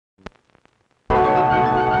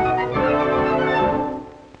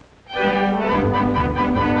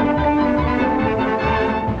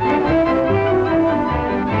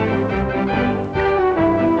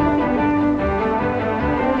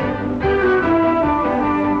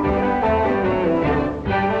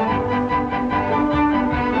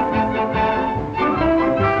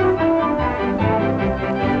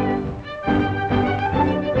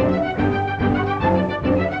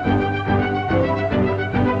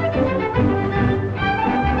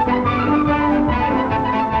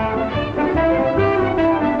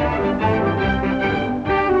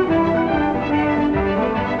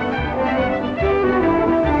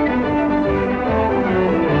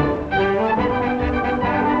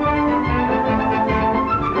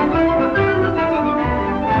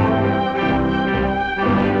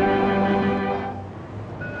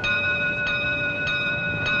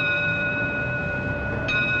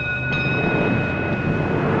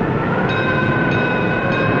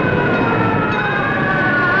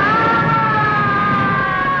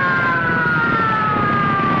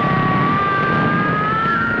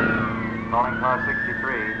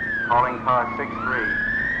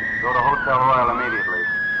Go to Hotel Royal immediately.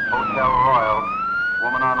 Hotel Royal.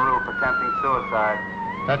 Woman on roof attempting suicide.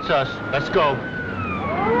 That's us. Let's go.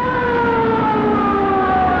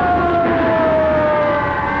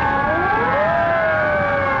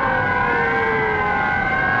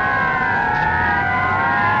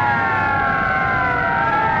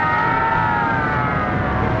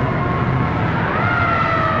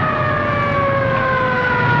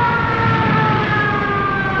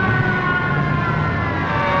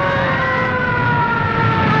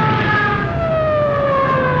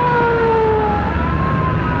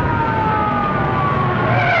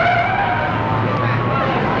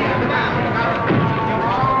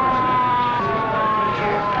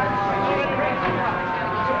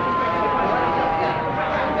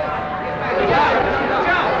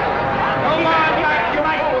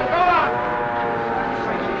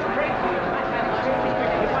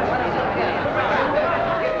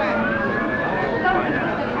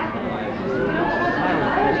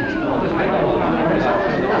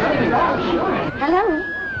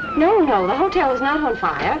 The hotel is not on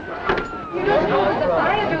fire. You don't know it's a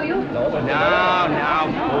fire, do you? Now,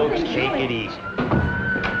 folks, take it easy.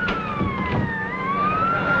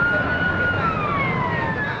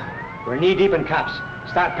 We're knee-deep in cops.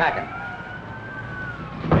 Start packing.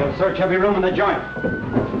 We'll search every room in the joint.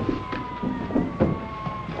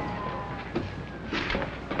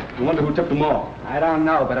 I wonder who took them all. I don't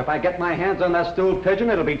know, but if I get my hands on that stool pigeon,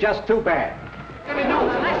 it'll be just too bad.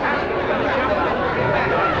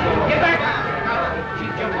 Get back! She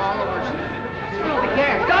jumped all over us. Get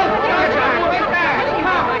back!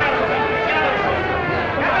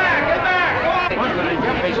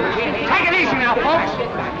 Take it easy now, folks!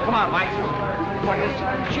 Come on, Mike.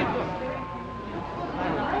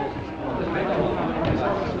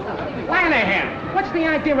 Lanahan, what's the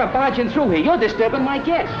idea of barging through here? You're disturbing my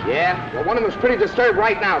guests. Yeah? Well, one of them's pretty disturbed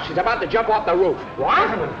right now. She's about to jump off the roof. What?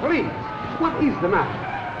 Please. What is the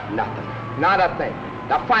matter? Nothing. Not a thing.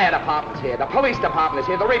 The fire department's here. The police department is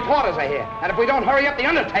here. The reporters are here. And if we don't hurry up, the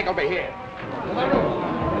undertaker will be here.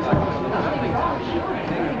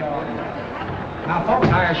 Now, folks,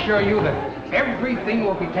 I assure you that everything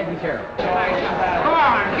will be taken care of. Come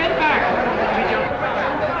on, get back!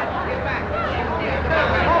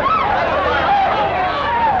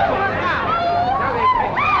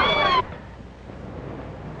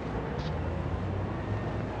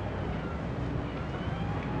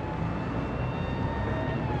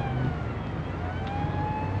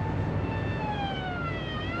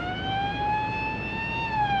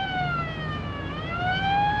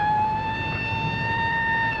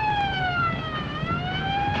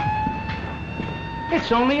 It's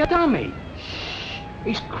only a dummy. Shh.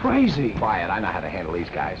 He's crazy. Quiet. I know how to handle these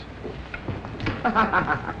guys.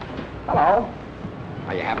 Hello.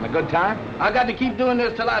 Are you having a good time? I got to keep doing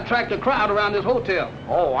this till I attract a crowd around this hotel.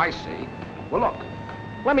 Oh, I see. Well, look.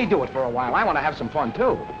 Let me do it for a while. I want to have some fun,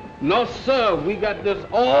 too. No, sir. We got this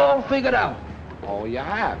all figured out. Oh, you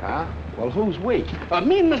have, huh? Well, who's we?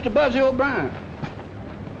 Me and Mr. Buzzy O'Brien.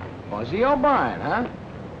 Buzzy O'Brien, huh?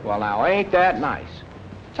 Well, now, ain't that nice?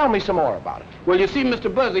 Tell me some more about it. Well, you see, Mr.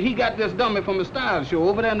 Buzzy, he got this dummy from the style show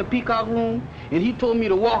over there in the Peacock Room, and he told me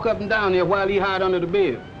to walk up and down there while he hide under the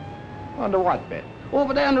bed. Under what bed?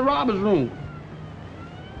 Over there in the robber's room.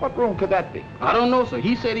 What room could that be? I don't know, sir.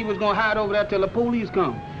 He said he was going to hide over there till the police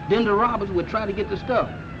come. Then the robbers would try to get the stuff.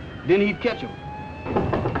 Then he'd catch them.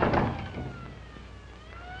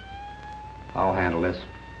 I'll handle this.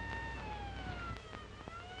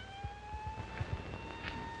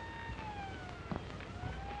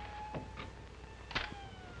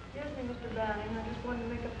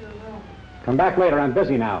 Come back later. I'm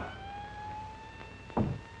busy now.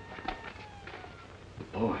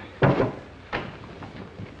 Boy.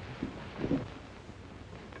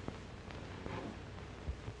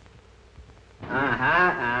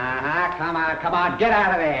 Come on. Get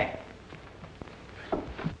out of there.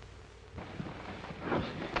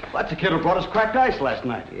 That's the kid who brought us cracked ice last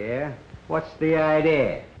night. Yeah? What's the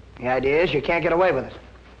idea? The idea is you can't get away with it.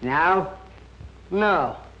 Now?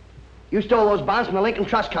 No. You stole those bonds from the Lincoln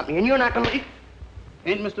Trust Company, and you're not going to...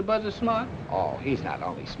 Ain't Mr. Buzzy smart? Oh, he's not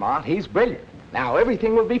only smart, he's brilliant. Now,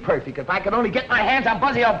 everything will be perfect if I could only get my hands on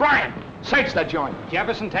Buzzy O'Brien. Search the joint.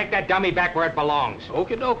 Jefferson, take that dummy back where it belongs.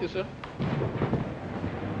 Okie dokie, sir.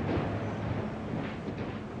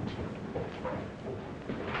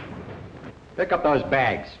 Pick up those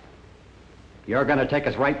bags. You're going to take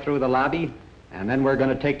us right through the lobby, and then we're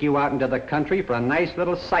going to take you out into the country for a nice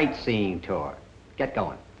little sightseeing tour. Get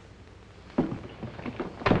going.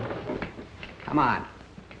 Come on.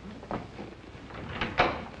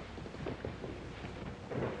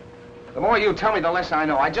 The more you tell me, the less I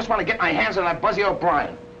know. I just want to get my hands on that Buzzy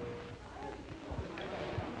O'Brien.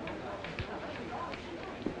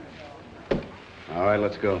 All right,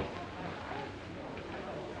 let's go.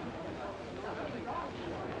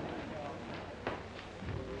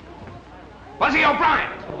 Buzzy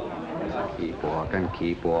O'Brien! Keep walking,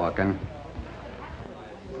 keep walking.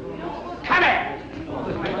 Come here!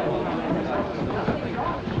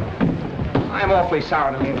 I'm awfully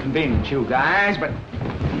sorry to inconvenience you guys, but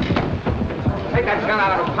take that gun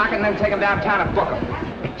out of his pocket and then take him downtown and book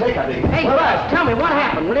him. Take it, Hey, Buzz, tell me, what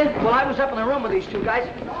happened, will you? Well, I was up in the room with these two guys.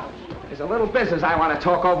 There's a little business I want to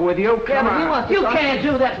talk over with you. Come on. You can't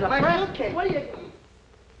do that to the press. Okay. What are you...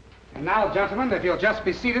 And now, gentlemen, if you'll just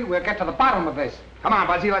be seated, we'll get to the bottom of this. Come on,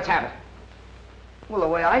 Buzzy, let's have it. Well, the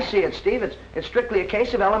way I see it, Steve, it's strictly a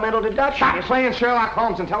case of elemental deduction. Stop playing Sherlock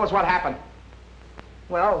Holmes and tell us what happened.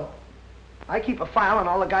 Well, I keep a file on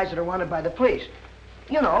all the guys that are wanted by the police.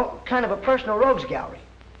 You know, kind of a personal rogues gallery.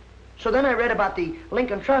 So then I read about the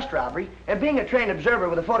Lincoln Trust robbery, and being a trained observer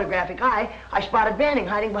with a photographic eye, I spotted Banning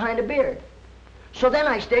hiding behind a beard. So then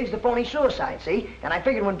I staged the phony suicide, see? And I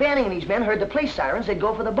figured when Banning and these men heard the police sirens, they'd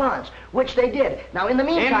go for the bonds, which they did. Now, in the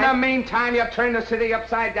meantime... In the meantime, you turned the city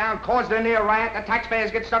upside down, caused a near riot, the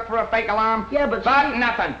taxpayers get stuck for a fake alarm. Yeah, but... But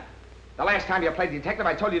nothing. The last time you played detective,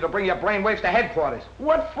 I told you to bring your brainwaves to headquarters.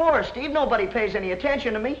 What for, Steve? Nobody pays any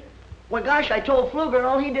attention to me. Well, gosh, I told Fluger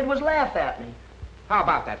all he did was laugh at me. How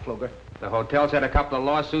about that, Fluger? The hotel's had a couple of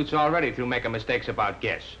lawsuits already through making mistakes about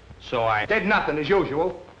guests. So I... Did nothing, as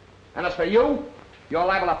usual. And as for you, you're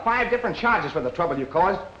liable to 5 different charges for the trouble you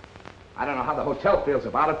caused. I don't know how the hotel feels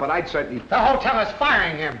about it, but I'd certainly... The hotel is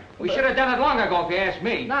firing him. We should have done it long ago, if you ask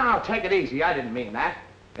me. Now, take it easy. I didn't mean that.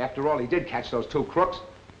 After all, he did catch those 2 crooks.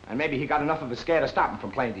 And maybe he got enough of a scare to stop him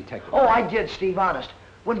from playing detective. Oh, I did, Steve, honest.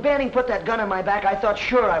 When Banning put that gun in my back, I thought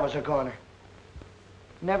sure I was a goner.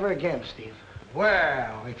 Never again, Steve.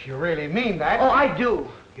 Well, if you really mean that... Oh, I do.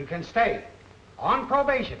 You can stay. On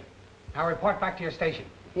probation. Now report back to your station.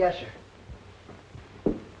 Yes,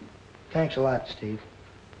 sir. Thanks a lot, Steve.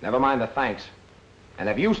 Never mind the thanks. And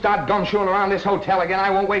if you start gumshoeing around this hotel again, I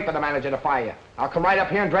won't wait for the manager to fire you. I'll come right up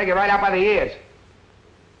here and drag you right out by the ears.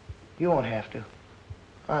 You won't have to.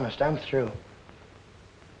 Honest, I'm through.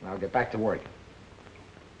 I'll get back to work.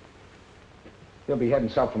 You'll be heading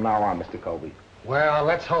south from now on, Mr. Colby. Well,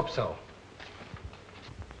 let's hope so.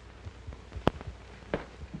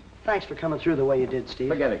 Thanks for coming through the way you did, Steve.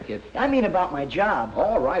 Forget it, kid. I mean about my job.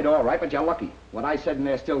 All right, but you're lucky. What I said in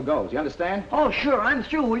there still goes. You understand? Oh, sure, I'm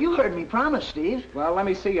through. Well, you heard me promise, Steve. Well, let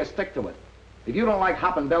me see you stick to it. If you don't like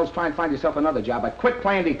hopping bells, try and find yourself another job, but quit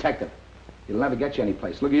playing detective. It'll never get you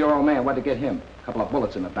anyplace. Look at your old man. What to get him? A couple of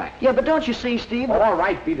bullets in the back. Yeah, but don't you see, Steve? All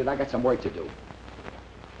right, beat it. I got some work to do.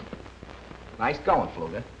 Nice going,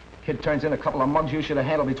 Fluger. Kid turns in a couple of mugs you should have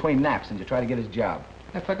handled between naps, and you try to get his job.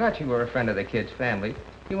 I forgot you were a friend of the kid's family.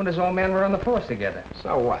 You and his old man were on the force together.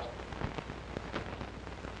 So what?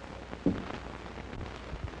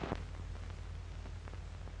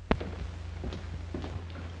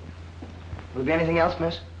 Will there be anything else,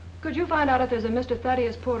 miss? Could you find out if there's a Mr.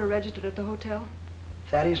 Thaddeus Porter registered at the hotel?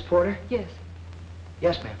 Thaddeus Porter? Yes.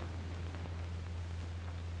 Yes, ma'am.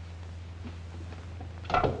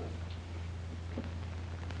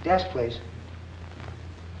 Desk, please.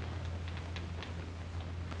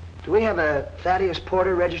 Do we have a Thaddeus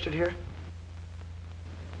Porter registered here?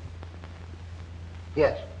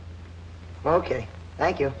 Yes. Okay.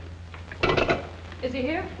 Thank you. Is he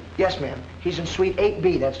here? Yes, ma'am. He's in suite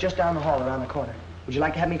 8B. That's just down the hall around the corner. Would you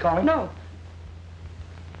like to have me call him? No.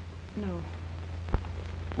 No.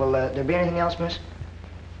 Will there be anything else, miss?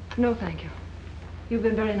 No, thank you. You've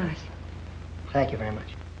been very nice. Thank you very much.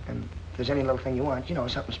 And if there's any little thing you want, you know,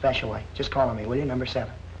 something special like, just call on me, will you? Number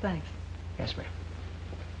 7. Thanks. Yes, ma'am.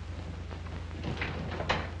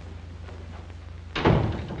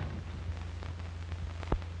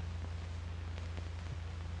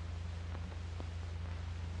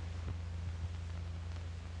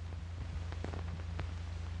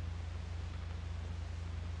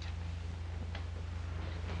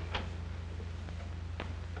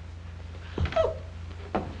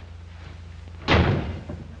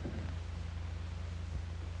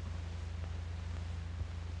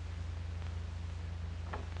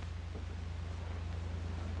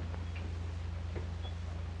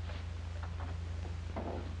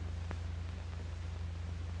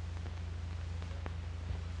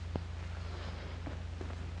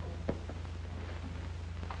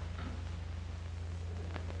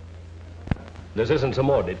 This isn't some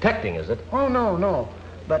more detecting, is it? Oh, no, no.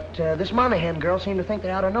 But this Monahan girl seemed to think they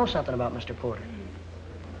ought to know something about Mr. Porter.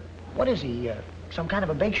 What is he, Some kind of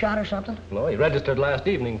a big shot or something? No, he registered last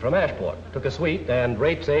evening from Ashport. Took a suite and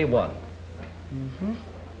rates A1. Mm-hmm.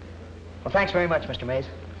 Well, thanks very much, Mr. Mace.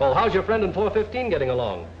 Well, how's your friend in 415 getting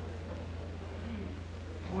along?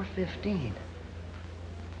 415.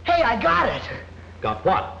 Hey, I got it! Got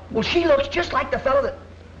what? Well, she looks just like the fellow that...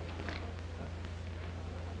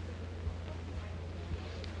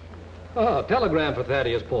 Oh, telegram for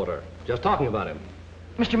Thaddeus Porter. Just talking about him.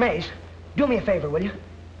 Mr. Mace, do me a favor, will you?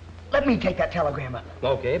 Let me take that telegram up.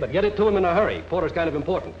 Okay, but get it to him in a hurry. Porter's kind of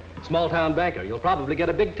important. Small-town banker. You'll probably get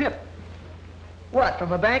a big tip. What,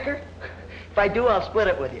 from a banker? If I do, I'll split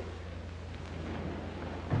it with you.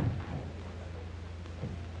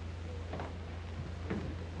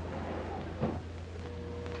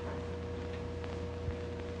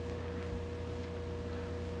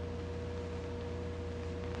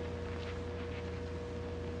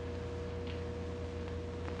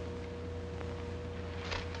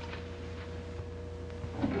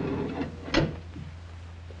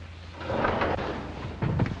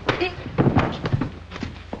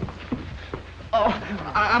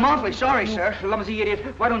 I'm awfully sorry, sir. Clumsy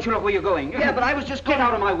idiot. Why don't you look where you're going? Yeah, but I was just going... Get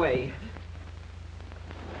out of my way.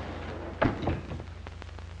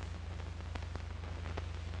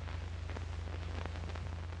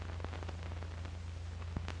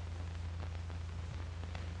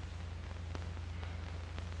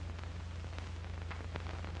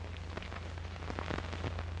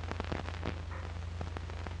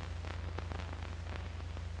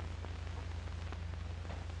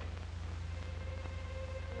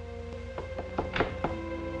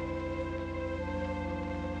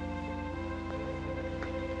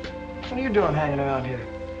 What are you doing hanging around here?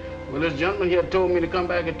 Well, this gentleman here told me to come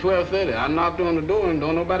back at 12:30. I knocked on the door and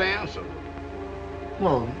don't nobody answer.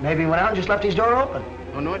 Well, maybe he went out and just left his door open.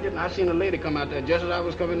 Oh, no, I didn't. I seen a lady come out there just as I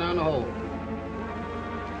was coming down the hall.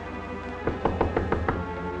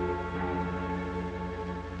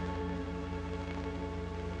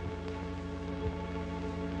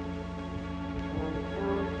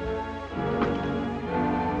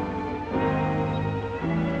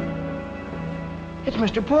 It's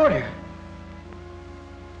Mr. Porter.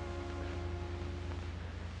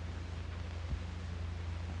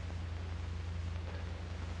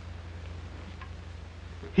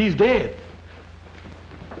 He's dead.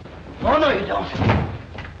 Oh, no, you don't.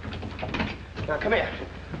 Now, come here.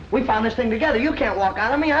 We found this thing together. You can't walk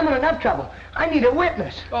out on me. I'm in enough trouble. I need a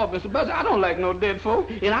witness. Oh, Mr. Buzzy, I don't like no dead folk,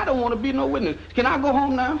 and I don't want to be no witness. Can I go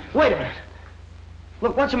home now? Wait a minute.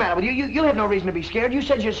 Look, what's the matter with you? You have no reason to be scared. You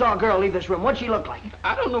said you saw a girl leave this room. What'd she look like?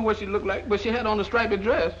 I don't know what she looked like, but she had on a striped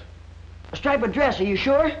dress. A striped dress, are you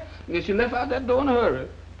sure? And she left out that door in a hurry.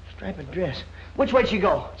 Striped dress. Which way'd she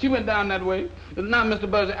go? She went down that way. Now, Mr.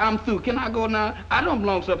 Buzzy, I'm through. Can I go now? I don't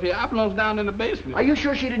belong up here. I belong down in the basement. Are you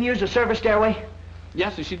sure she didn't use the service stairway?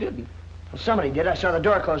 Yes, sir, she didn't. Well, somebody did. I saw the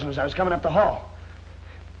door closing as I was coming up the hall.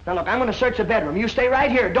 Now, look, I'm going to search the bedroom. You stay right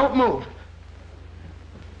here. Don't move.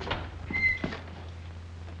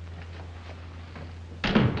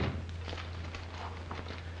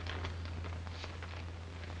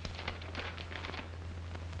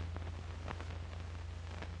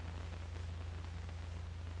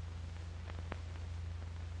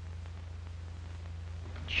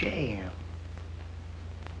 Jam.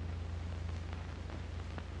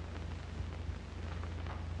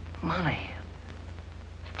 Money.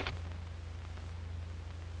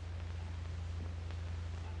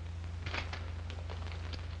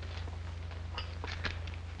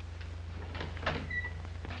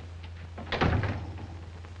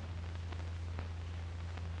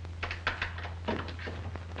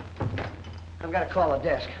 I've got to call a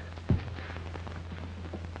desk.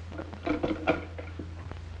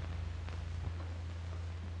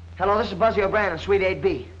 Hello, this is Buzzy O'Brien in Suite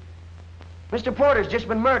 8B. Mr. Porter's just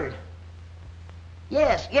been murdered.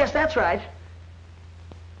 Yes, that's right.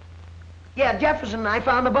 Yeah, Jefferson and I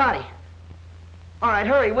found the body. All right,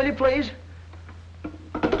 hurry, will you please?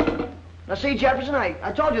 Now, see, Jefferson,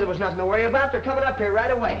 I told you there was nothing to worry about. They're coming up here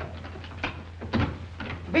right away.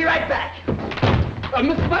 Be right back.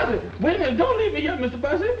 Mr. Buzzy, wait a minute. Don't leave me here, Mr.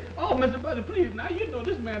 Buzzy. Oh, Mr. Buzzy, please. Now, you know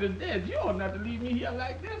this man is dead. You ought not to leave me here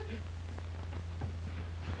like this.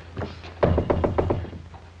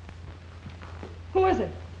 Who is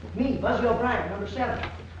it? Me, Buzzy O'Brien, number 7.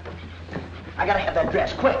 I gotta have that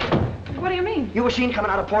dress, quick. What do you mean? You were seen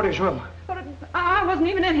coming out of Porter's room. But I wasn't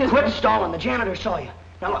even in his Quit room. stalling. The janitor saw you.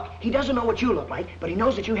 Now, look, he doesn't know what you look like, but he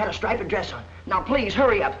knows that you had a striped dress on. Now, please,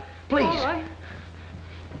 hurry up. Please. All right.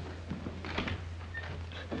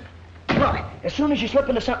 Look, as soon as you slip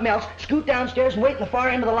into something else, scoot downstairs and wait in the far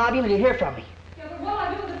end of the lobby until you hear from me. Yeah, but what'll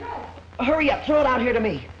I do with the dress? Hurry up. Throw it out here to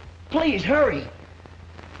me. Please, hurry.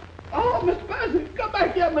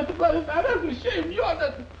 back here, Mr. Buzzy. Now, that's a shame. You ought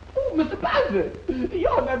not... Oh, Mr. Buzzy. You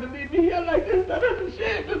ought not to leave me here like this. Now, that's a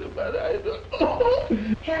shame, Mr. Buzzy. Oh.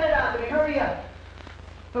 Hand it on to me. Hurry up.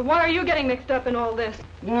 But why are you getting mixed up in all this?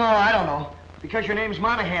 No, I don't know. Because your name's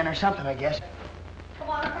Monahan or something, I guess. Come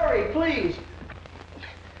on, hurry, please.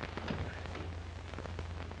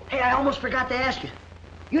 Hey, I almost forgot to ask you.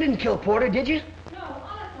 You didn't kill Porter, did you? No,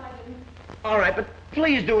 honest I didn't. All right, but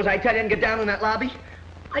please do as I tell you and get down in that lobby.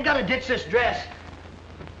 I gotta ditch this dress.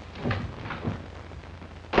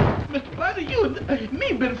 Mr. Buzzy, you and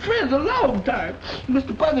me been friends a long time.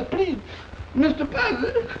 Mr. Buzzy, please. Mr.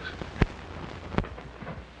 Buzzy.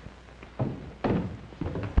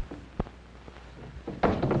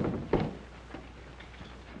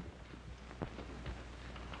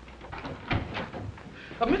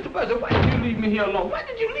 Mr. Buzzy, why did you leave me here alone? Why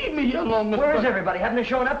did you leave me here alone, Mr. Where Buzzy? is everybody? Haven't they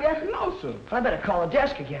shown up yet? No, sir. I better call the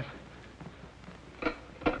desk again.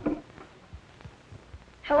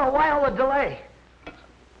 Hello, why all the delay?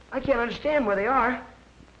 I can't understand where they are.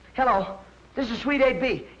 Hello, this is Suite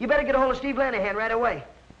 8B. You better get a hold of Steve Lanahan right away.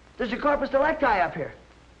 There's a corpus delicti up here.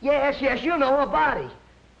 Yes, you know, a body.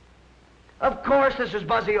 Of course, this is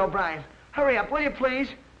Buzzy O'Brien. Hurry up, will you, please?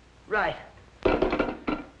 Right.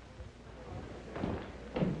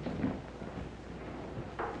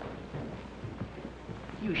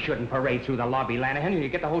 You shouldn't parade through the lobby, Lanahan. You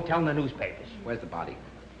get the hotel in the newspapers. Where's the body?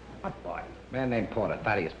 What body? Man named Porter,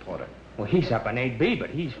 Thaddeus Porter. Well, he's up in 8B,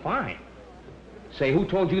 but he's fine. Say, who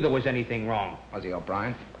told you there was anything wrong? Buzzy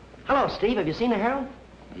O'Brien? Hello, Steve. Have you seen the Herald?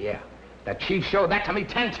 Yeah. The chief showed that to me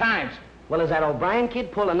 10 times. Well, has that O'Brien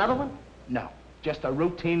kid pulled another one? No, just a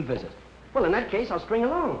routine visit. Well, in that case, I'll string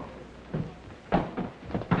along.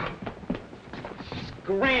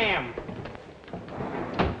 Scram!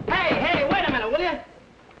 Hey, wait a minute, will you?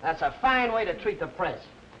 That's a fine way to treat the press.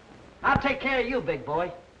 I'll take care of you, big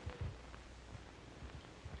boy.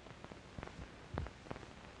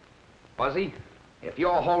 Buzzy, if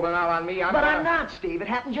you're holding out on me, I'm not, Steve. It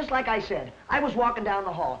happened just like I said. I was walking down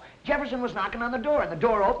the hall. Jefferson was knocking on the door, and the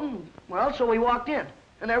door opened. Well, so we walked in.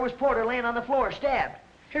 And there was Porter laying on the floor, stabbed.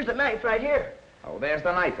 Here's the knife right here. Oh, there's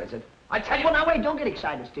the knife, is it? I tell you... Well, now, wait, don't get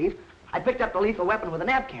excited, Steve. I picked up the lethal weapon with a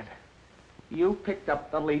napkin. You picked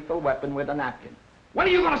up the lethal weapon with a napkin. When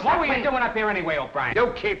are you going to stop? What were you doing up here anyway, O'Brien?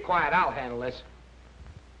 You keep quiet. I'll handle this.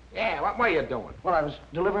 Yeah, what were you doing? Well, I was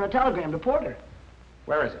delivering a telegram to Porter.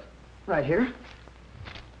 Where is it? Right here.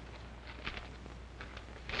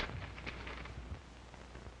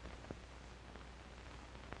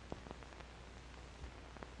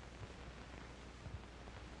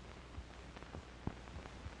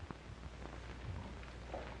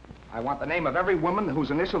 I want the name of every woman whose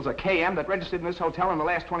initials are KM that registered in this hotel in the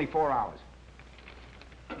last 24 hours.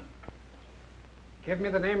 Give me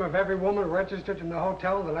the name of every woman registered in the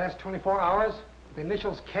hotel in the last 24 hours. The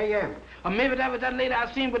initials KM. Or maybe that was that lady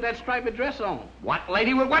I seen with that striped dress on. What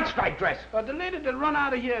lady with what striped dress? The lady that run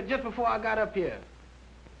out of here just before I got up here.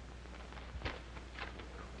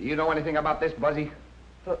 Do you know anything about this, Buzzy?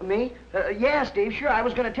 Me? Yeah, Steve, sure. I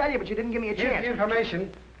was going to tell you, but you didn't give me a Here's chance. the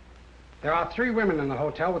information. There are 3 women in the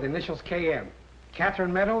hotel with the initials KM.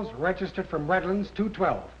 Catherine Meadows, registered from Redlands,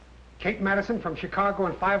 212. Kate Madison from Chicago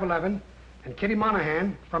and 511. And Kitty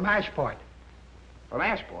Monahan from Ashport. From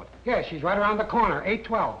Ashport? Yeah, she's right around the corner,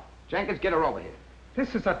 812. Jenkins, get her over here.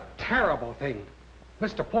 This is a terrible thing.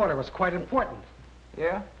 Mr. Porter was quite important.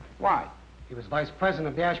 Yeah? Why? He was vice president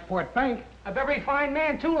of the Ashport Bank. A very fine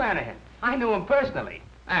man, too, Lanahan. I knew him personally.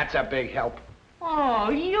 That's a big help. Oh,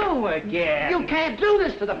 you again. You can't do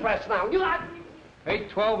this to the press now.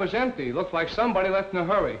 812 is empty. Looks like somebody left in a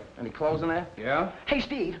hurry. Any clothes in there? Yeah? Hey,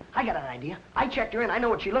 Steve, I got an idea. I checked her in. I know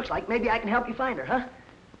what she looks like. Maybe I can help you find her, huh?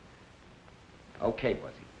 Okay,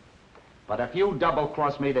 Buzzy. But if you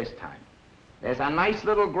double-cross me this time, there's a nice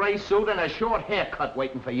little gray suit and a short haircut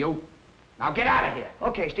waiting for you. Now get out of here.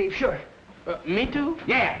 Okay, Steve, sure. Me too?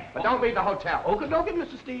 Yeah, but don't leave the hotel. Okay,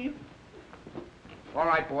 Mr. Steve. All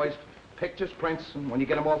right, boys. Pictures, prints, and when you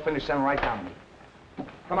get them all finished, send them right down to me.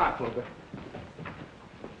 Come on, Fluger.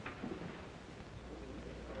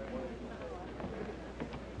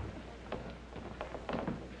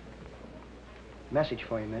 Message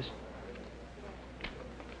for you, miss.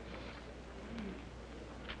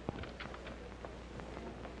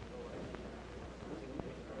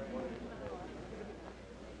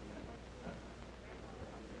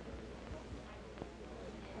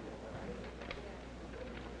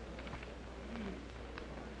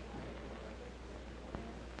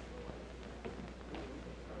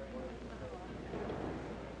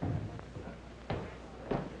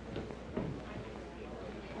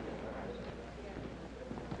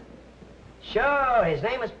 Sure, his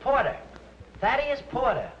name is Porter. Thaddeus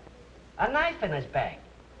Porter. A knife in his bag.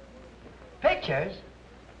 Pictures?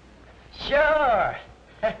 Sure.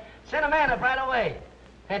 Send a man up right away.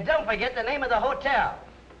 And don't forget the name of the hotel.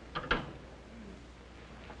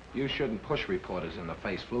 You shouldn't push reporters in the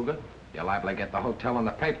face, Fluger. You're liable to get the hotel in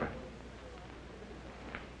the paper.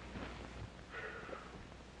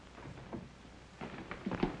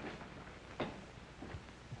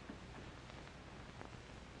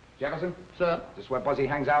 Jefferson? Sir? Is this where Buzzy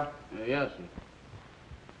hangs out? Yes, sir.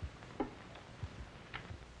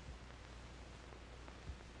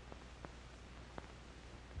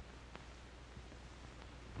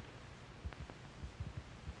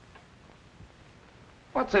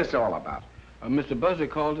 What's this all about? Mr. Buzzy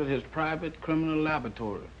calls it his private criminal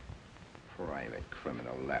laboratory. Private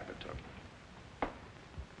criminal laboratory.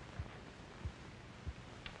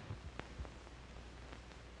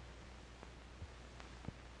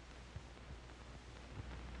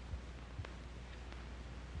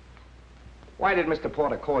 Why did Mr.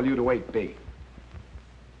 Porter call you to 8B?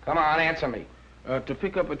 Come on, answer me. To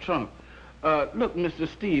pick up a trunk. Look, Mr.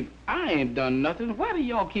 Steve, I ain't done nothing. Why do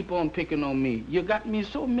y'all keep on picking on me? You got me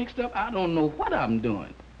so mixed up, I don't know what I'm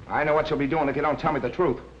doing. I know what you'll be doing if you don't tell me the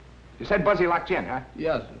truth. You said Buzzy locked you in, huh?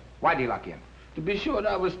 Yes, sir. Why'd he lock you in? To be sure,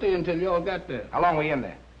 I would stay until y'all got there. How long were you in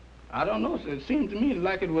there? I don't know, sir. It seemed to me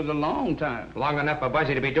like it was a long time. Long enough for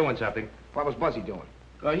Buzzy to be doing something. What was Buzzy doing?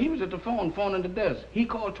 He was at the phoning the desk. He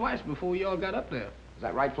called twice before y'all got up there. Is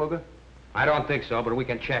that right, Fluger? I don't think so, but we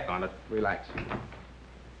can check on it. Relax.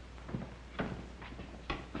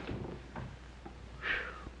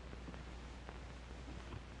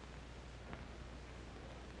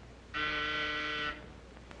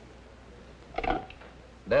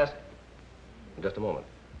 Desk? Just a moment.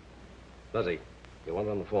 Buzzy, you want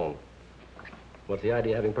on the phone. What's the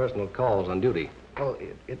idea of having personal calls on duty? Well,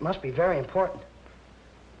 it must be very important.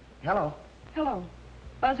 Hello. Hello.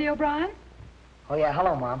 Buzzy O'Brien? Oh, yeah,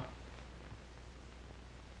 hello, Mom.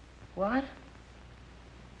 What?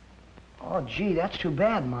 Oh, gee, that's too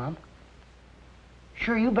bad, Mom.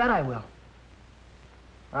 Sure, you bet I will.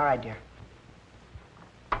 All right, dear.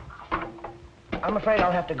 I'm afraid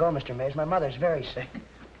I'll have to go, Mr. Mays. My mother's very sick.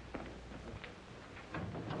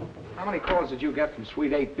 How many calls did you get from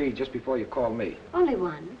Suite 8B just before you called me? Only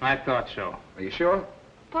one. I thought so. Are you sure?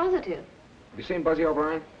 Positive. Have you seen Buzzy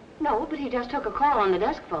O'Brien? No, but he just took a call on the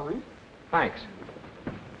desk phone. Thanks.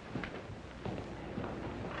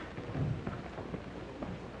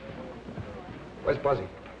 Where's Buzzy?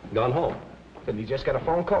 Gone home. Didn't he just get a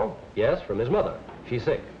phone call? Yes, from his mother. She's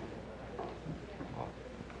sick.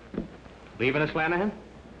 Leaving us, Lanahan?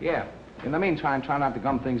 Yeah. In the meantime, try not to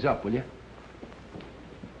gum things up, will you?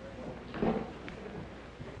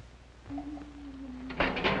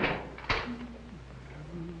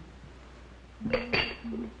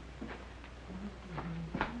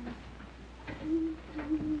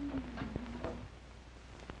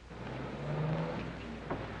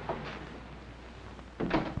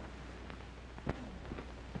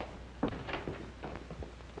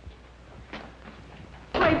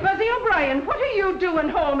 What are you doing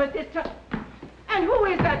home at this time? And who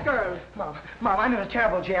is that girl? Mom, I'm in a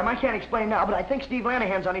terrible jam. I can't explain now, but I think Steve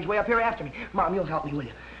Lanahan's on his way up here after me. Mom, you'll help me, will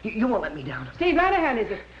you? You won't let me down. Steve Lanahan,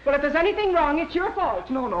 is it? Well, if there's anything wrong, it's your fault.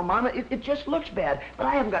 No, Mom, it just looks bad. But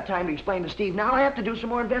I haven't got time to explain to Steve now. I have to do some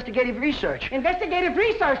more investigative research. Investigative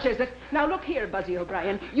research, is it? Now, look here, Buzzy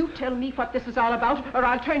O'Brien. You tell me what this is all about, or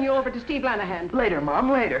I'll turn you over to Steve Lanahan. Later,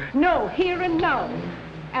 Mom, later. No, here and now.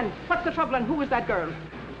 And what's the trouble, and who is that girl?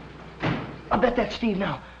 I'll bet that's Steve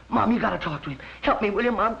now. Mom, you gotta talk to him. Help me, will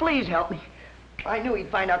you, Mom? Please help me. I knew he'd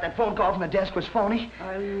find out that phone call from the desk was phony.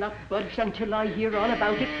 I'll not budge until I hear all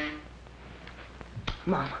about it.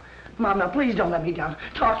 Mom, now please don't let me down.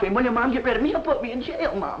 Talk to him, will you, Mom? Get rid of me. He'll put me in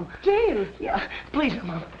jail, Mom. Jail? Yeah, please,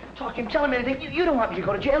 Mom. Talk to him. Tell him anything. You don't want me to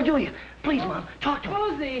go to jail, do you? Please, Mom. Talk to him.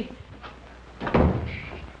 Buzzy.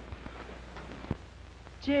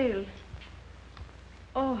 Jail.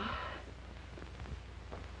 Oh.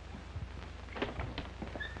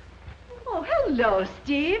 Oh, hello,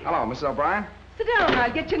 Steve. Hello, Mrs. O'Brien. Sit down.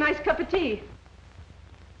 I'll get you a nice cup of tea.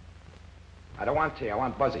 I don't want tea. I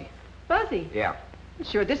want Buzzy. Buzzy? Yeah.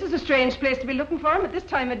 Sure, this is a strange place to be looking for him at this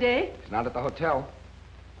time of day. He's not at the hotel.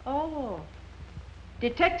 Oh.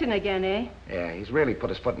 Detecting again, eh? Yeah, he's really put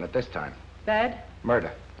his foot in it this time. Bad?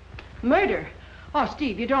 Murder. Murder? Oh,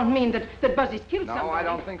 Steve, you don't mean that Buzzy's killed somebody? No, I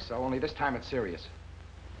don't think so. Only this time it's serious.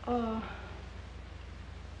 Oh.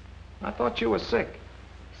 I thought you were sick.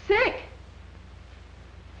 Sick?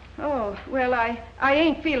 Oh, well, I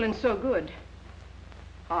ain't feeling so good.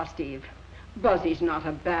 Oh, Steve, Buzzy's not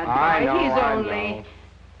a bad guy. I know, He's I only... know.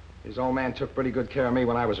 His old man took pretty good care of me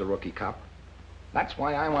when I was a rookie cop. That's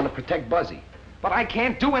why I want to protect Buzzy. But I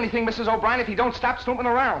can't do anything, Mrs. O'Brien, if he don't stop snooping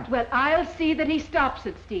around. Well, I'll see that he stops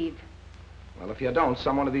it, Steve. Well, if you don't,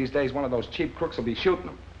 some one of these days, one of those cheap crooks will be shooting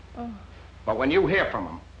him. Oh. But when you hear from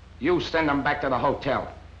him, you send him back to the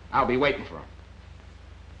hotel. I'll be waiting for him.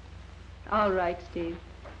 All right, Steve.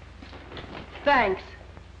 Thanks.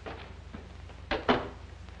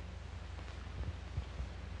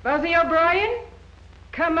 Buzzy O'Brien,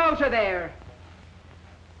 come out of there.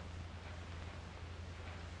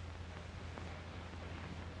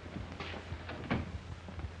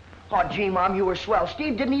 Oh, gee, Mom, you were swell.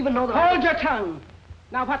 Steve didn't even know that. Hold your tongue.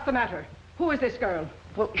 Now, what's the matter? Who is this girl?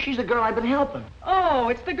 Well, she's the girl I've been helping. Oh,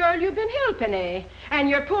 it's the girl you've been helping, eh? And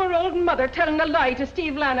your poor old mother telling a lie to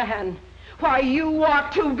Steve Lanahan. Why, you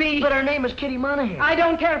ought to be... But her name is Kitty Monahan. I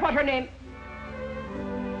don't care what her name...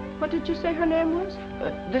 What did you say her name was?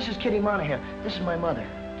 This is Kitty Monahan. This is my mother.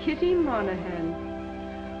 Kitty Monahan.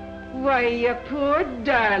 Why, you poor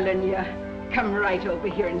darling, you. Come right over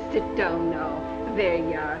here and sit down now. There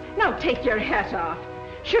you are. Now take your hat off.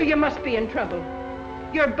 Sure, you must be in trouble.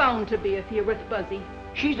 You're bound to be if you're with Buzzy.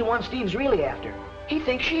 She's the one Steve's really after. He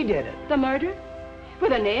thinks she did it. The murder?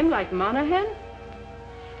 With a name like Monahan?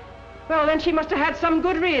 Well, then she must have had some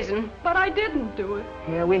good reason. But I didn't do it.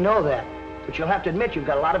 Yeah, we know that. But you'll have to admit you've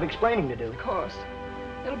got a lot of explaining to do. Of course.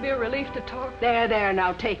 It'll be a relief to talk. There,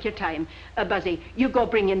 now, take your time. Buzzy, you go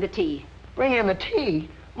bring in the tea. Bring in the tea?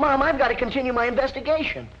 Mom, I've got to continue my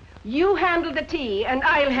investigation. You handle the tea, and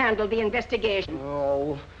I'll handle the investigation.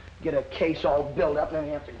 Oh, get a case all built up, and then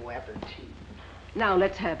you have to go after tea. Now,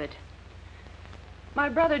 let's have it. My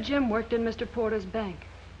brother Jim worked in Mr. Porter's bank.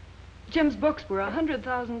 Jim's books were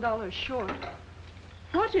 $100,000 short.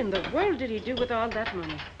 What in the world did he do with all that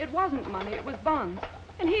money? It wasn't money, it was bonds.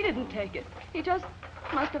 And he didn't take it. He just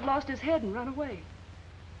must have lost his head and run away.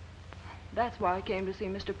 That's why I came to see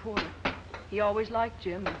Mr. Porter. He always liked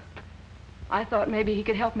Jim. I thought maybe he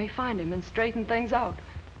could help me find him and straighten things out.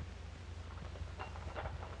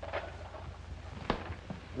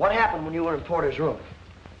 What happened when you were in Porter's room?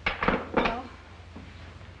 Well,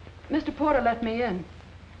 Mr. Porter let me in.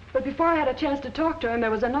 But before I had a chance to talk to him,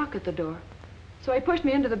 there was a knock at the door. So he pushed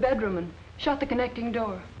me into the bedroom and shut the connecting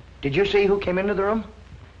door. Did you see who came into the room?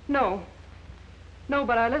 No. No,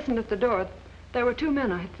 but I listened at the door. There were two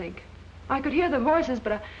men, I think. I could hear the voices,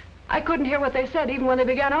 but I couldn't hear what they said even when they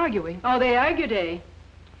began arguing. Oh, they argued, eh?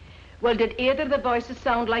 Well, did either of the voices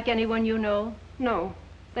sound like anyone you know? No.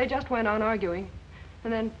 They just went on arguing.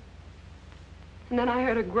 And then I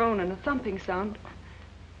heard a groan and a thumping sound.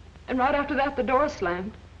 And right after that, the door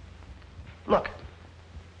slammed. Look,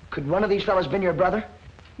 could one of these fellas been your brother?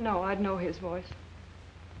 No, I'd know his voice.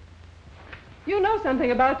 You know something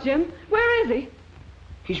about Jim. Where is he?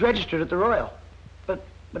 He's registered at the Royal. But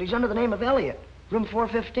he's under the name of Elliott, room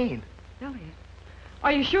 415. Elliott?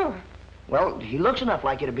 Are you sure? Well, he looks enough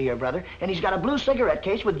like you to be your brother, and he's got a blue cigarette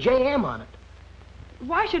case with J.M. on it.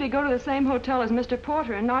 Why should he go to the same hotel as Mr.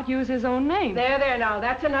 Porter and not use his own name? There, now,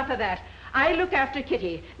 that's enough of that. I look after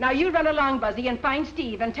Kitty. Now, you run along, Buzzy, and find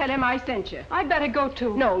Steve and tell him I sent you. I'd better go,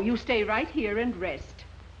 too. No, you stay right here and rest.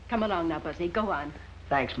 Come along now, Buzzy. Go on.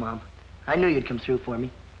 Thanks, Mom. I knew you'd come through for me.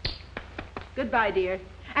 Goodbye, dear.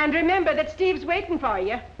 And remember that Steve's waiting for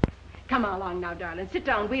you. Come along now, darling. Sit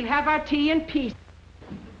down. We'll have our tea in peace.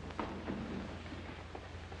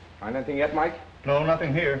 Find anything yet, Mike? No,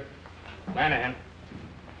 nothing here. Lanahan.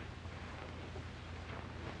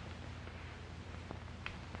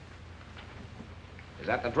 Is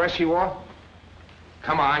that the dress she wore?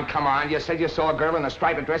 Come on. You said you saw a girl in a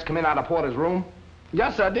striped dress come in out of Porter's room?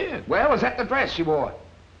 Yes, I did. Well, is that the dress she wore?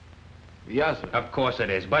 Yes, sir. Of course it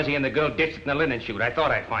is. Buzzy and the girl ditched it in the linen chute. I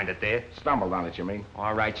thought I'd find it there. Stumbled on it, you mean?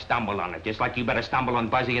 All right, stumble on it. Just like you better stumble on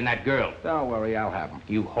Buzzy and that girl. Don't worry, I'll have them.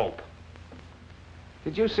 You hope.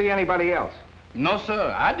 Did you see anybody else? No,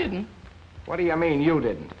 sir, I didn't. What do you mean you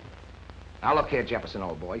didn't? Now, look here, Jefferson,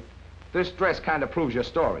 old boy. This dress kind of proves your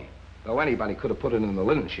story. Though anybody could have put it in the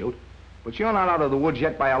linen chute. But you're not out of the woods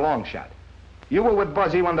yet by a long shot. You were with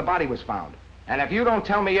Buzzy when the body was found. And if you don't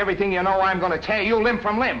tell me everything you know, I'm going to tear you limb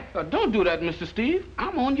from limb. Don't do that, Mr. Steve.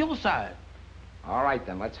 I'm on your side. All right,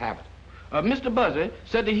 then, let's have it. Mr. Buzzy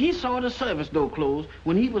said that he saw the service door closed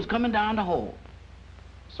when he was coming down the hall.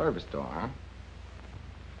 Service door, huh?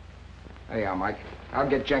 There you are, Mike. I'll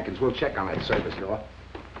get Jenkins. We'll check on that service door.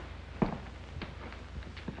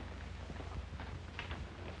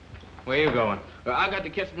 Where you going? I got to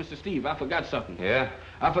catch Mr. Steve. I forgot something. Yeah?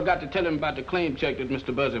 I forgot to tell him about the claim check that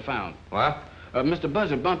Mr. Buzzy found. What? Mr.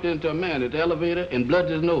 Buzzy bumped into a man at the elevator and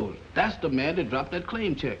blooded his nose. That's the man that dropped that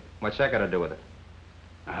claim check. What's that got to do with it?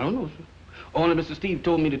 I don't know, sir. Only Mr. Steve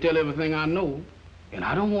told me to tell everything I know. And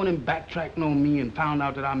I don't want him backtracking on me and found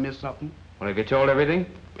out that I missed something. Well, have you told everything?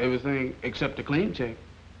 Everything except the claim check.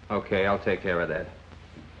 Okay, I'll take care of that.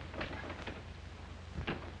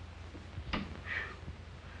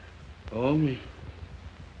 Oh, me.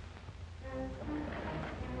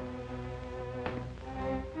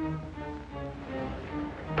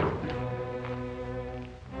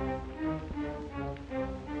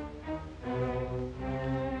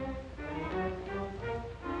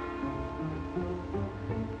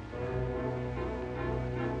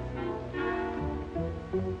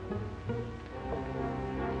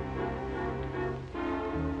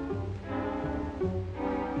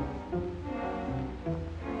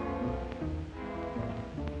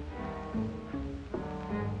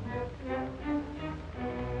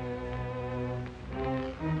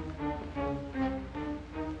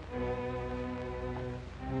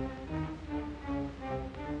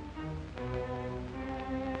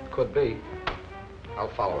 Could be. I'll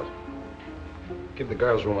follow it. Give the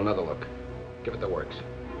girls' room another look. Give it the works.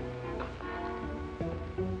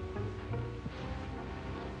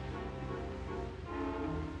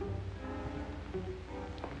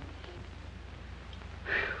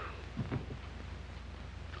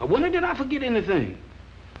 I wonder did I forget anything?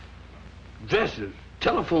 Dresses,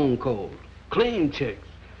 telephone calls, claim checks,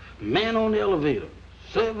 man on the elevator,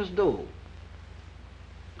 service door.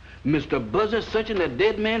 Mr. Buzzy searching that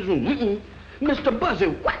dead man's room. Mr. Buzzy,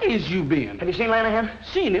 where is you been? Have you seen Lanahan?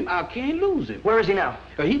 Seen him. I can't lose him. Where is he now?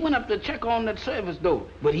 He went up to check on that service door,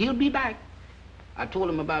 but he'll be back. I told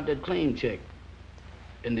him about that claim check,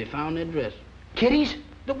 and they found that dress. Kitty's?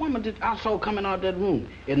 The woman that I saw coming out that room.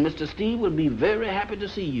 And Mr. Steve will be very happy to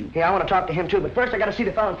see you. Yeah, I want to talk to him, too, but first I got to see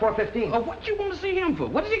the fellow in 415. Oh, what you want to see him for?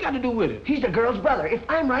 What does he got to do with it? He's the girl's brother. If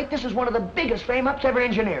I'm right, this is one of the biggest frame-ups ever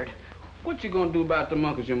engineered. What you gonna do about the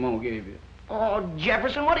monkeys your mom gave you? Oh,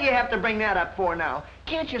 Jefferson, what do you have to bring that up for now?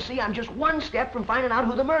 Can't you see I'm just one step from finding out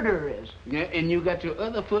who the murderer is? Yeah, and you got your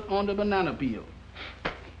other foot on the banana peel.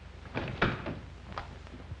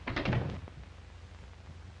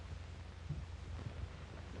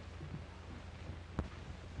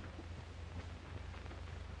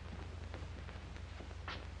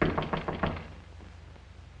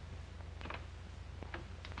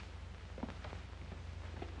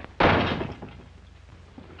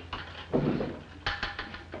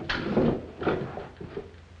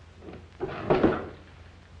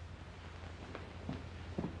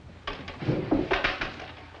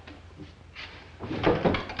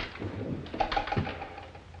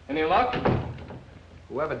 Any luck?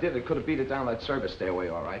 Whoever did it could have beat it down that service stairway,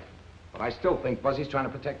 all right. But I still think Buzzy's trying to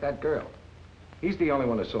protect that girl. He's the only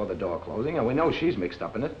one who saw the door closing, and we know she's mixed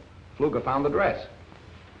up in it. Fluger found the dress.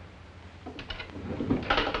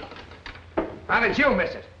 How did you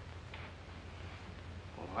miss it?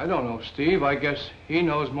 Well, I don't know, Steve. I guess he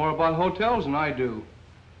knows more about hotels than I do.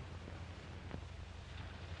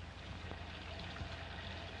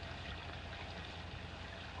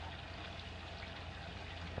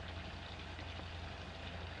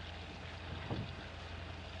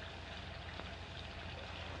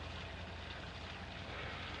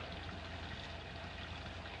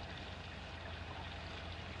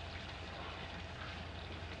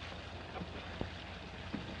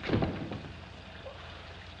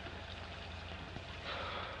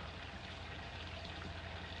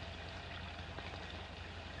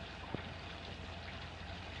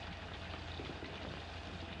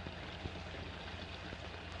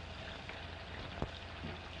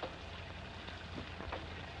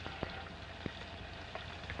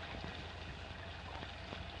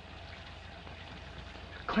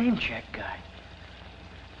 Claim check guy.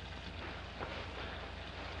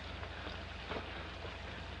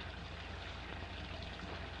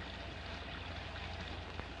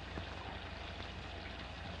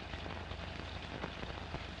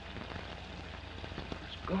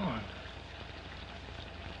 It's gone.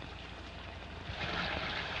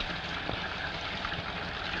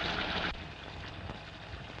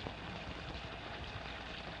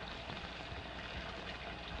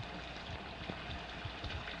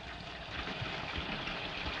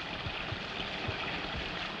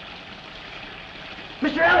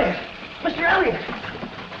 Mr. Elliott! Mr. Elliott!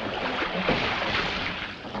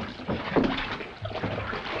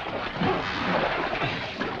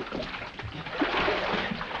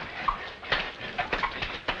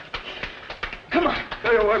 Come on.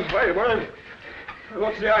 Wait.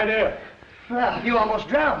 What's the idea? Well, you almost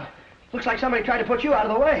drowned. Looks like somebody tried to put you out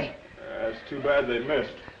of the way. It's too bad they missed.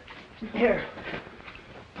 Here,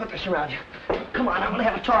 put this around you. Come on, I want to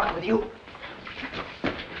have a talk with you.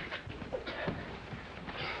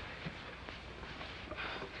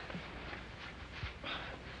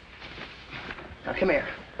 come here.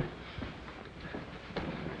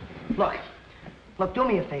 Look. Look, do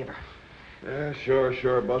me a favor. Yeah,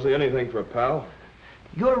 sure, Buzzy. Anything for a pal.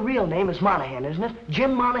 Your real name is Monahan, isn't it?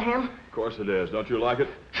 Jim Monahan? Of course it is. Don't you like it?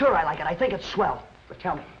 Sure I like it. I think it's swell. But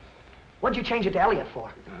tell me, what'd you change it to Elliott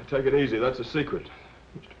for? Take it easy. That's a secret.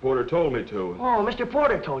 Mr. Porter told me to. Oh, Mr.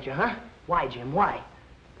 Porter told you, huh? Why, Jim, why?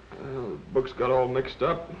 Well, the books got all mixed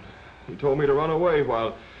up. He told me to run away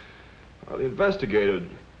while he investigated.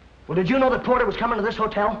 Well, did you know that Porter was coming to this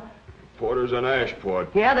hotel? Porter's in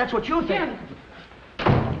Ashport. Yeah, that's what you think.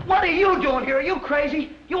 What are you doing here? Are you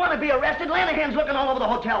crazy? You want to be arrested? Lanahan's looking all over the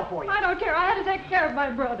hotel for you. I don't care. I had to take care of my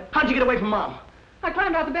brother. How'd you get away from Mom? I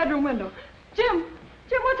climbed out the bedroom window. Jim,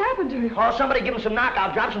 what's happened to you? Oh, somebody gave him some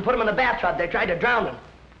knockout drops and put him in the bathtub. They tried to drown him.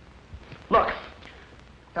 Look,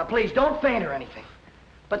 now please don't faint or anything.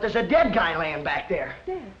 But there's a dead guy laying back there.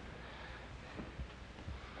 Dead?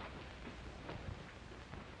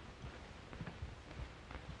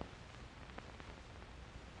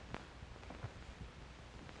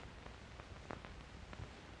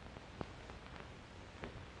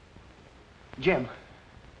 Jim,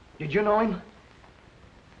 did you know him?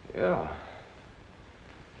 Yeah.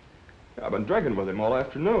 I've been drinking with him all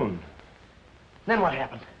afternoon. Then what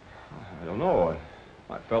happened? I don't know.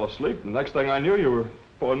 I fell asleep, and the next thing I knew, you were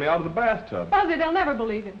pulling me out of the bathtub. Buzzy, they'll never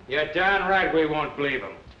believe him. You're darn right we won't believe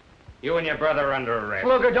him. You and your brother are under arrest.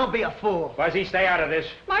 Fluger, don't be a fool. Buzzy, stay out of this.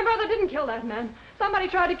 My brother didn't kill that man. Somebody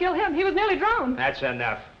tried to kill him. He was nearly drowned. That's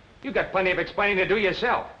enough. You got plenty of explaining to do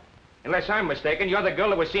yourself. Unless I'm mistaken, you're the girl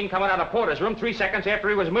that was seen coming out of Porter's room 3 seconds after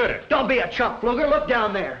he was murdered. Don't be a chump, Fluger. Look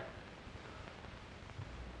down there.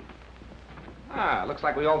 Ah, looks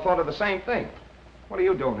like we all thought of the same thing. What are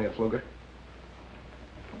you doing here, Fluger?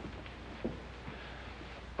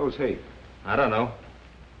 Who's he? I don't know.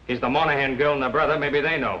 He's the Monahan girl and the brother. Maybe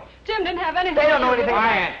they know. Jim didn't have anything. They don't know anything.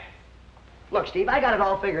 Quiet. Look, Steve, I got it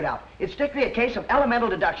all figured out. It's strictly a case of elemental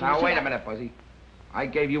deduction. Now, wait a minute, Buzzy. I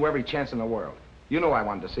gave you every chance in the world. You knew I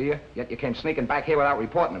wanted to see you, yet you came sneaking back here without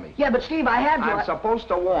reporting to me. Yeah, but Steve, I had to. I'm supposed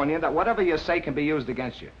to warn you that whatever you say can be used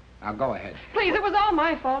against you. Now, go ahead. Please, it was all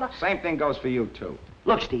my fault. Same thing goes for you, too.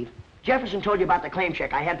 Look, Steve, Jefferson told you about the claim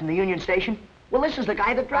check I had from the Union Station. Well, this is the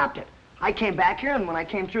guy that dropped it. I came back here, and when I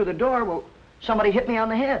came through the door, well, somebody hit me on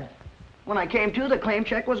the head. When I came to, the claim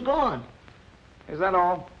check was gone. Is that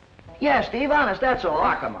all? Yeah, Steve, honest, that's all.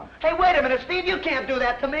 Lock him up. Hey, wait a minute, Steve, you can't do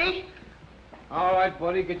that to me. All right,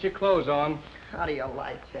 buddy, get your clothes on. How do you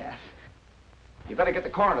like that? You better get the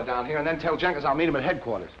coroner down here and then tell Jenkins I'll meet him at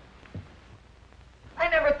headquarters. I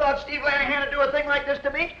never thought Steve Lanahan would do a thing like this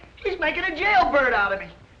to me. He's making a jailbird out of me.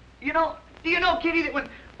 Do you know, Kitty, that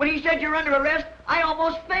when he said you're under arrest, I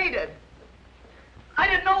almost fainted. I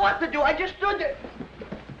didn't know what to do. I just stood there.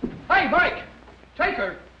 Hey, Mike! Take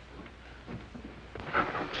her!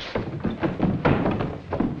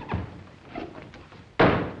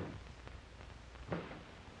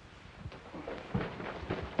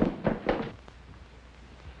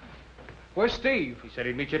 Where's Steve? He said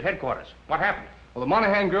he'd meet you at headquarters. What happened? Well, the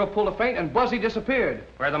Monahan girl pulled a feint and Buzzy disappeared.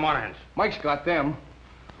 Where are the Monahans? Mike's got them.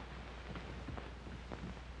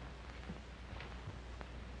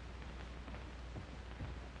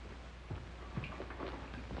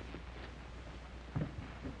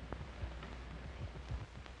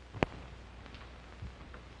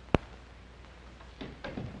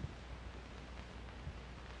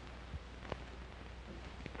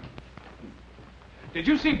 Did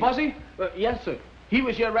you see Buzzy? Yes, sir. He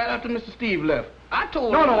was here right after Mr. Steve left. I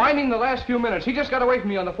told him. No, I mean the last few minutes. He just got away from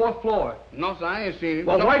me on the 4th floor. No, sir, I ain't seen him.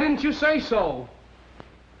 Well, No. why didn't you say so?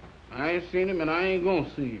 I ain't seen him, and I ain't gonna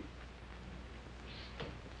see him.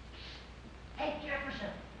 Hey, Jefferson.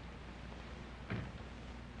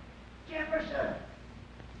 Jefferson.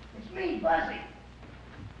 It's me, Buzzy.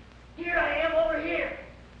 Here I am over here.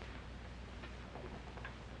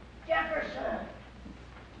 Jefferson.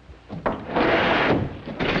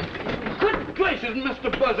 Good gracious,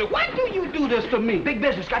 Mr. Buzzy, why do you do this to me? Big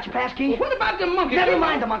business. Got your pass key? Well, what about the monkeys? Never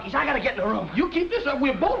mind the monkeys. I gotta get in the room. You keep this up,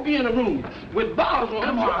 we'll both be in the room with bars on.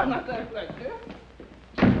 Come on. Not that like that.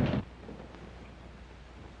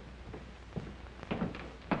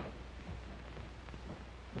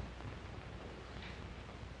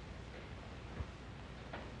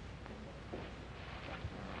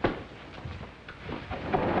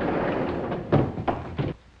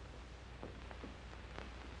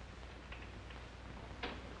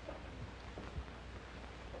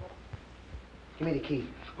 Give me the key.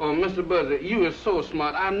 Oh, Mr. Buzzy, you are so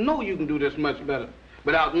smart. I know you can do this much better.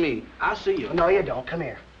 Without me, I see you. No, you don't. Come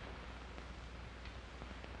here.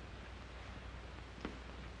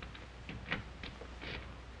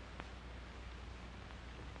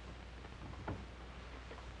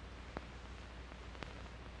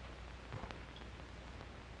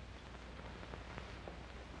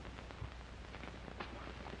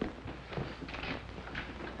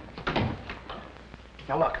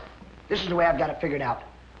 Now look, this is the way I've got it figured out.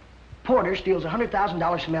 Porter steals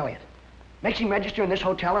 $100,000 from Elliott. Makes him register in this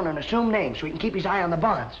hotel under an assumed name so he can keep his eye on the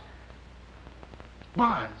bonds.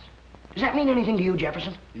 Bonds? Does that mean anything to you,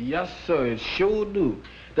 Jefferson? Yes, sir, it sure do.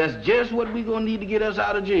 That's just what we gonna need to get us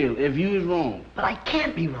out of jail if you is wrong. But I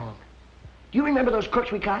can't be wrong. Do you remember those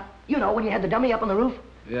crooks we caught? You know, when you had the dummy up on the roof?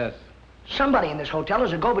 Yes. Somebody in this hotel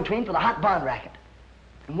is a go-between for the hot bond racket.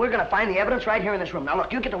 And we're gonna find the evidence right here in this room. Now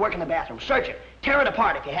look, you get to work in the bathroom. Search it. Tear it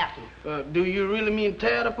apart if you have to. Do you really mean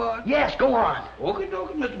tear it apart? Yes, go on. Okay,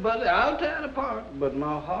 Mr. Buzzy, I'll tear it apart. But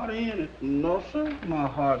my heart ain't in it. No, sir, my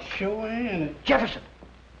heart sure ain't in it. Jefferson,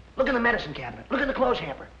 look in the medicine cabinet. Look in the clothes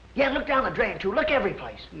hamper. Yeah, look down the drain, too. Look every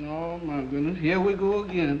place. Oh, my goodness. Here we go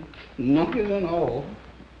again. Monkeys and all.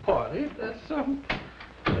 Party, that's something.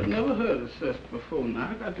 I've never heard of such before. Now,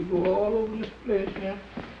 I got to go all over this place, yeah.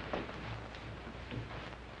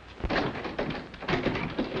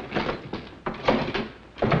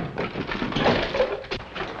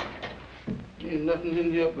 Ain't nothing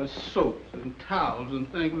in here but soaps and towels and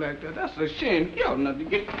things like that. That's a shame. You ought not to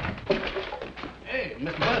get... Hey,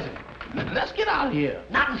 Mr. Buzzy, let's get out of here.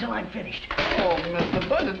 Not until I'm finished. Oh, Mr.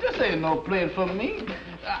 Buzzy, this ain't no place for me.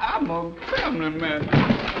 I'm a family man.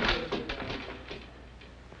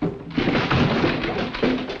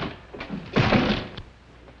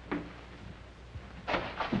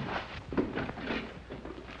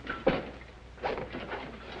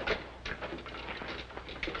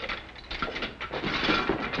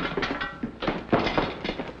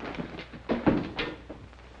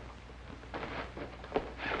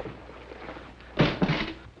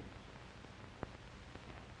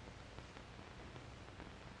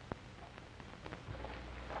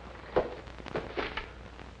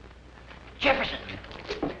 Jefferson,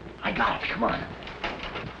 I got it. Come on.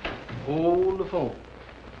 Hold the phone.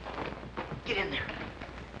 Get in there.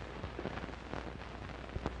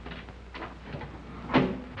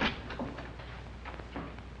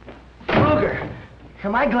 Fluger,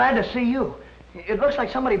 am I glad to see you. It looks like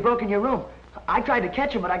somebody broke in your room. I tried to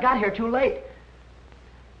catch him, but I got here too late.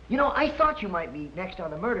 You know, I thought you might be next on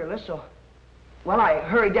the murder list, so... Well, I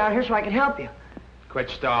hurried down here so I could help you. Quit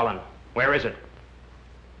stalling. Where is it?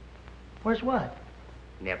 Where's what?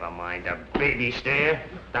 Never mind the baby stare.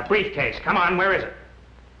 The briefcase. Come on, where is it?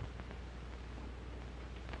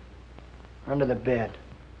 Under the bed.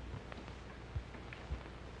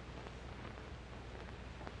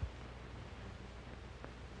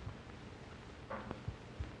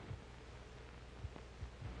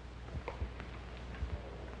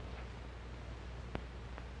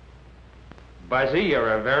 Buzzy,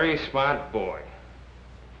 you're a very smart boy.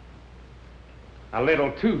 A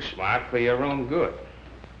little too smart for your own good.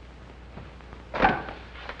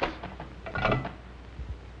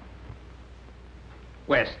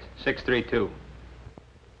 West, 632.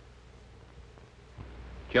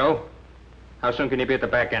 Joe, how soon can you be at the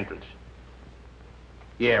back entrance?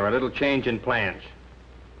 Yeah, a little change in plans.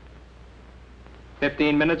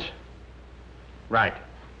 15 minutes? Right.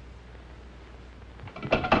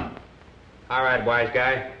 All right, wise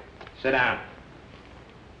guy. Sit down.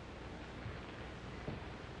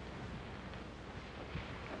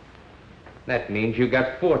 That means you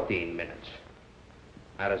got 14 minutes.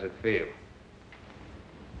 How does it feel?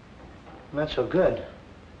 Not so good.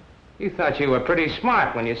 You thought you were pretty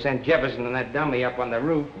smart when you sent Jefferson and that dummy up on the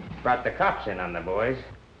roof and brought the cops in on the boys.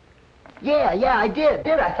 Yeah, I did.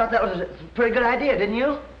 I thought that was a pretty good idea, didn't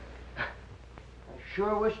you? I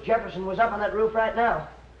sure wish Jefferson was up on that roof right now.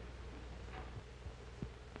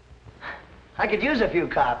 I could use a few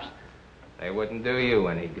cops. They wouldn't do you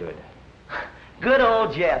any good. Good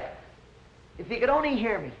old Jeff. If he could only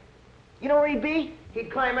hear me. You know where he'd be?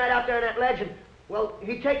 He'd climb right out there on that ledge and, well,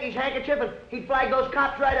 he'd take his handkerchief and he'd flag those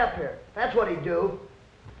cops right up here. That's what he'd do.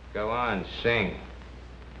 Go on, sing.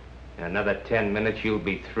 In another 10 minutes, you'll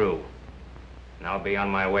be through. And I'll be on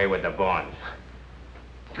my way with the bonds.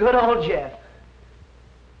 Good old Jeff.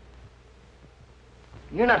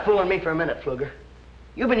 You're not fooling me for a minute, Fluger.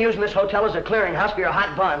 You've been using this hotel as a clearinghouse for your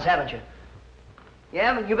hot bonds, haven't you?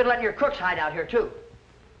 Yeah, but you've been letting your crooks hide out here, too.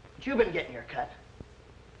 But you've been getting your cut.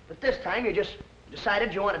 But this time, you just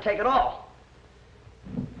decided you want to take it all.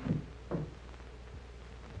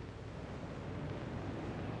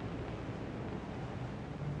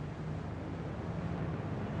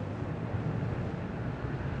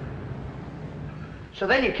 So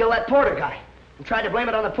then you kill that Porter guy and tried to blame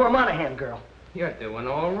it on the poor Monahan girl. You're doing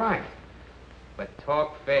all right. But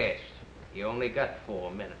talk fast. You only got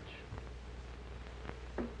 4 minutes.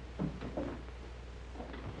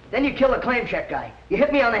 Then you kill the claim check guy. You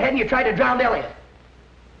hit me on the head and you tried to drown Elliott.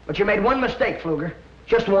 But you made one mistake, Fluger.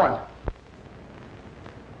 Just one.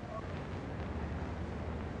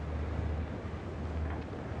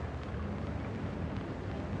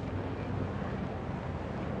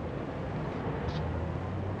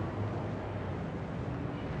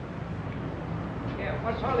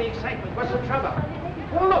 What's all the excitement? What's the trouble?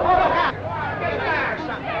 Oh, look, out! Get back,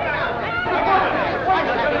 son!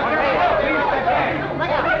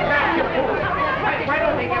 Why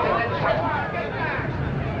don't they get the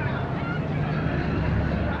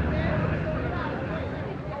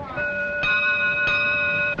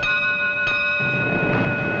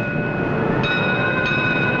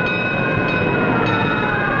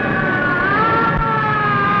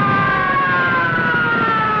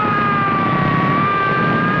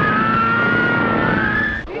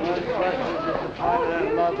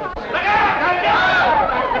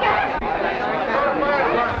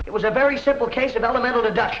It was a very simple case of elemental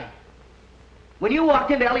deduction. When you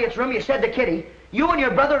walked into Elliott's room, you said to Kitty, you and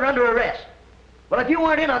your brother are under arrest. Well, if you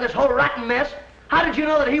weren't in on this whole rotten mess, how did you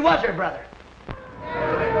know that he was her brother?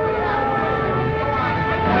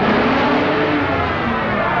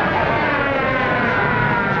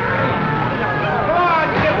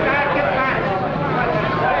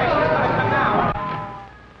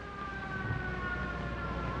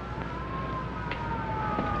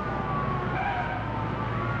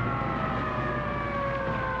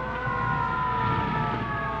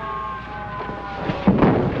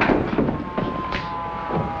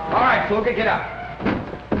 Fluger, get up.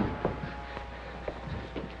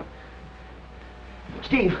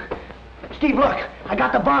 Steve, look, I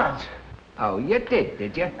got the bonds. Oh, you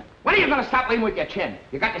did you? When are you going to stop leaning with your chin?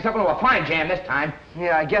 You got yourself into a fine jam this time.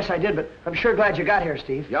 Yeah, I guess I did, but I'm sure glad you got here,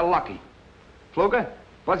 Steve. You're lucky. Fluger,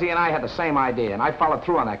 Buzzy and I had the same idea, and I followed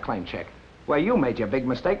through on that claim check. Where you made your big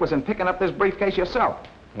mistake was in picking up this briefcase yourself.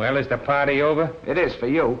 Well, is the party over? It is for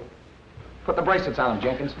you. Put the bracelets on him,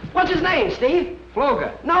 Jenkins. What's his name, Steve?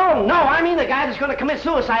 Fluger. No, I mean the guy that's going to commit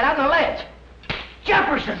suicide out on the ledge.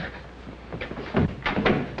 Jefferson!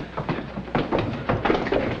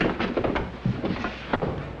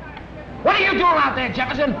 What are you doing out there,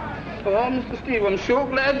 Jefferson? Oh, Mr. Steve, I'm sure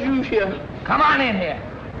glad you're here. Come on in here.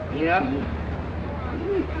 Yeah?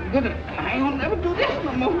 Good. I ain't gonna never do this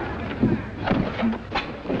no more.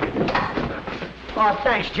 Oh,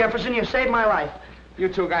 thanks, Jefferson. You saved my life. You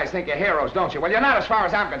two guys think you're heroes, don't you? Well, you're not as far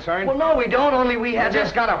as I'm concerned. Well, no, we don't. Only we had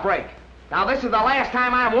just got a break. Now, this is the last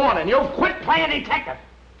time I'm warning you. Quit playing detective.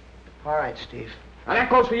 All right, Steve. And that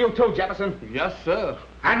goes for you, too, Jefferson. Yes, sir.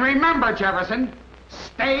 And remember, Jefferson,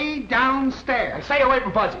 stay downstairs. And stay away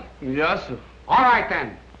from Buzzy. Yes, sir. All right,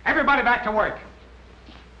 then. Everybody back to work.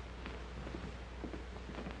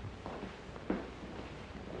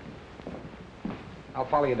 I'll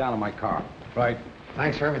follow you down in my car. Right.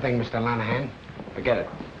 Thanks for everything, Mr. Lanahan. Forget it.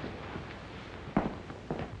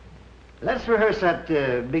 Let's rehearse that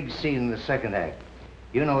big scene in the second act.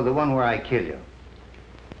 You know, the one where I kill you.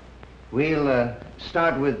 We'll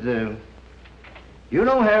start with, you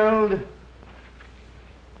know, Harold.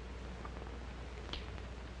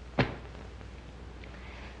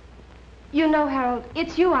 You know, Harold,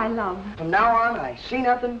 it's you I love. From now on, I see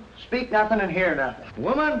nothing, speak nothing, and hear nothing.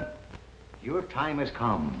 Woman, your time has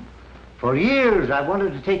come. For years, I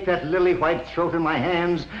wanted to take that lily white throat in my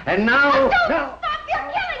hands, and now... No, stop!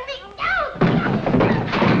 You're killing me! No!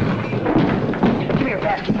 Come here,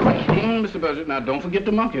 bastard, quick. Mr. Buzzy, now don't forget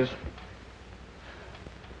the monkeys.